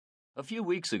A few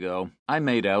weeks ago, I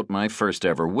made out my first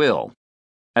ever will.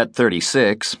 At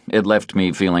 36, it left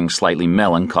me feeling slightly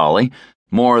melancholy,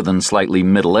 more than slightly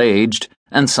middle-aged,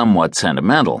 and somewhat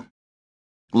sentimental.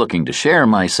 Looking to share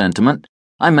my sentiment,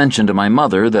 I mentioned to my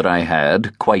mother that I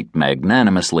had, quite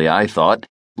magnanimously I thought,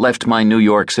 left my New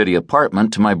York City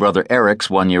apartment to my brother Eric's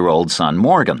 1-year-old son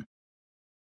Morgan.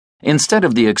 Instead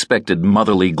of the expected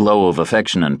motherly glow of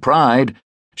affection and pride,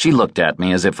 she looked at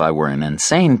me as if I were an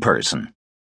insane person.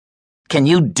 "Can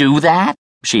you do that?"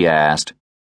 she asked.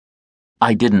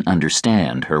 I didn't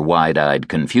understand her wide-eyed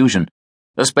confusion,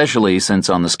 especially since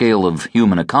on the scale of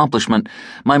human accomplishment,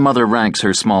 my mother ranks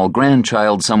her small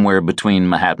grandchild somewhere between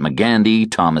Mahatma Gandhi,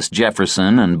 Thomas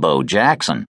Jefferson, and Bo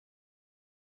Jackson.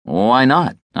 "Why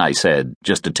not?" I said,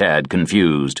 just a tad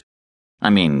confused. I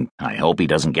mean, I hope he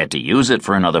doesn't get to use it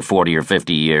for another 40 or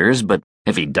 50 years, but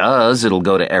if he does, it'll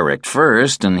go to Eric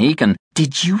first, and he can—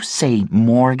 "Did you say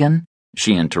Morgan?"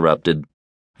 she interrupted.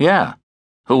 "Yeah.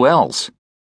 Who else?"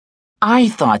 "I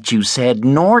thought you said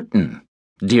Norton,"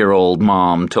 dear old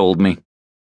Mom told me.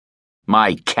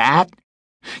 "My cat?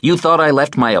 You thought I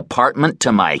left my apartment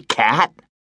to my cat?"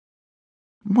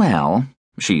 "Well,"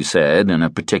 she said in a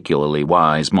particularly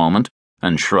wise moment,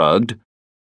 and shrugged.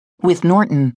 "With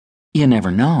Norton, you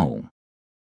never know."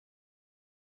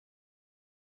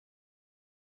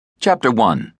 Chapter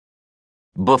 1.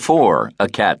 Before a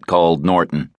Cat Called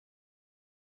Norton.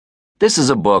 This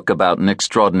is a book about an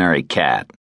extraordinary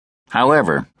cat.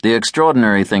 However, the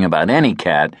extraordinary thing about any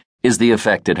cat is the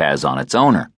effect it has on its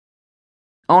owner.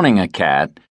 Owning a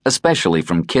cat, especially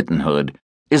from kittenhood,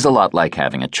 is a lot like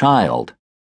having a child.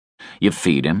 You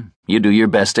feed him, you do your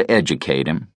best to educate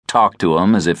him, talk to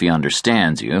him as if he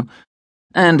understands you,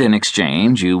 and in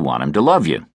exchange you want him to love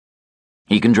you.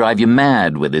 He can drive you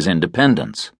mad with his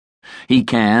independence. He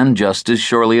can, just as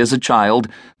surely as a child,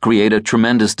 create a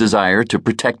tremendous desire to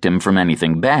protect him from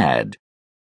anything bad.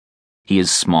 He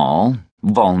is small,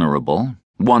 vulnerable,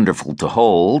 wonderful to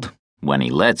hold, when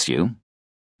he lets you,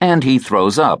 and he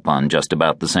throws up on just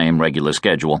about the same regular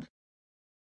schedule.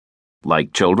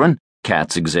 Like children,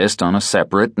 cats exist on a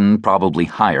separate and probably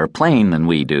higher plane than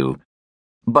we do.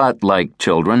 But like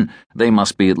children, they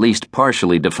must be at least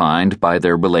partially defined by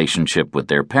their relationship with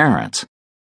their parents.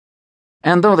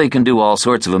 And though they can do all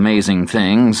sorts of amazing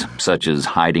things, such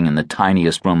as hiding in the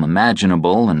tiniest room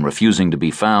imaginable and refusing to be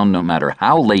found no matter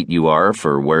how late you are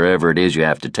for wherever it is you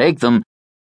have to take them,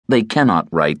 they cannot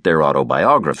write their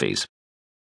autobiographies.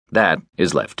 That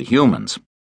is left to humans.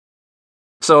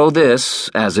 So this,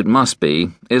 as it must be,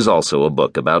 is also a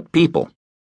book about people,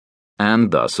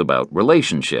 and thus about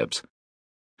relationships,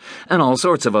 and all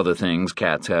sorts of other things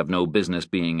cats have no business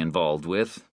being involved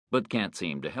with, but can't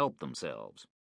seem to help themselves.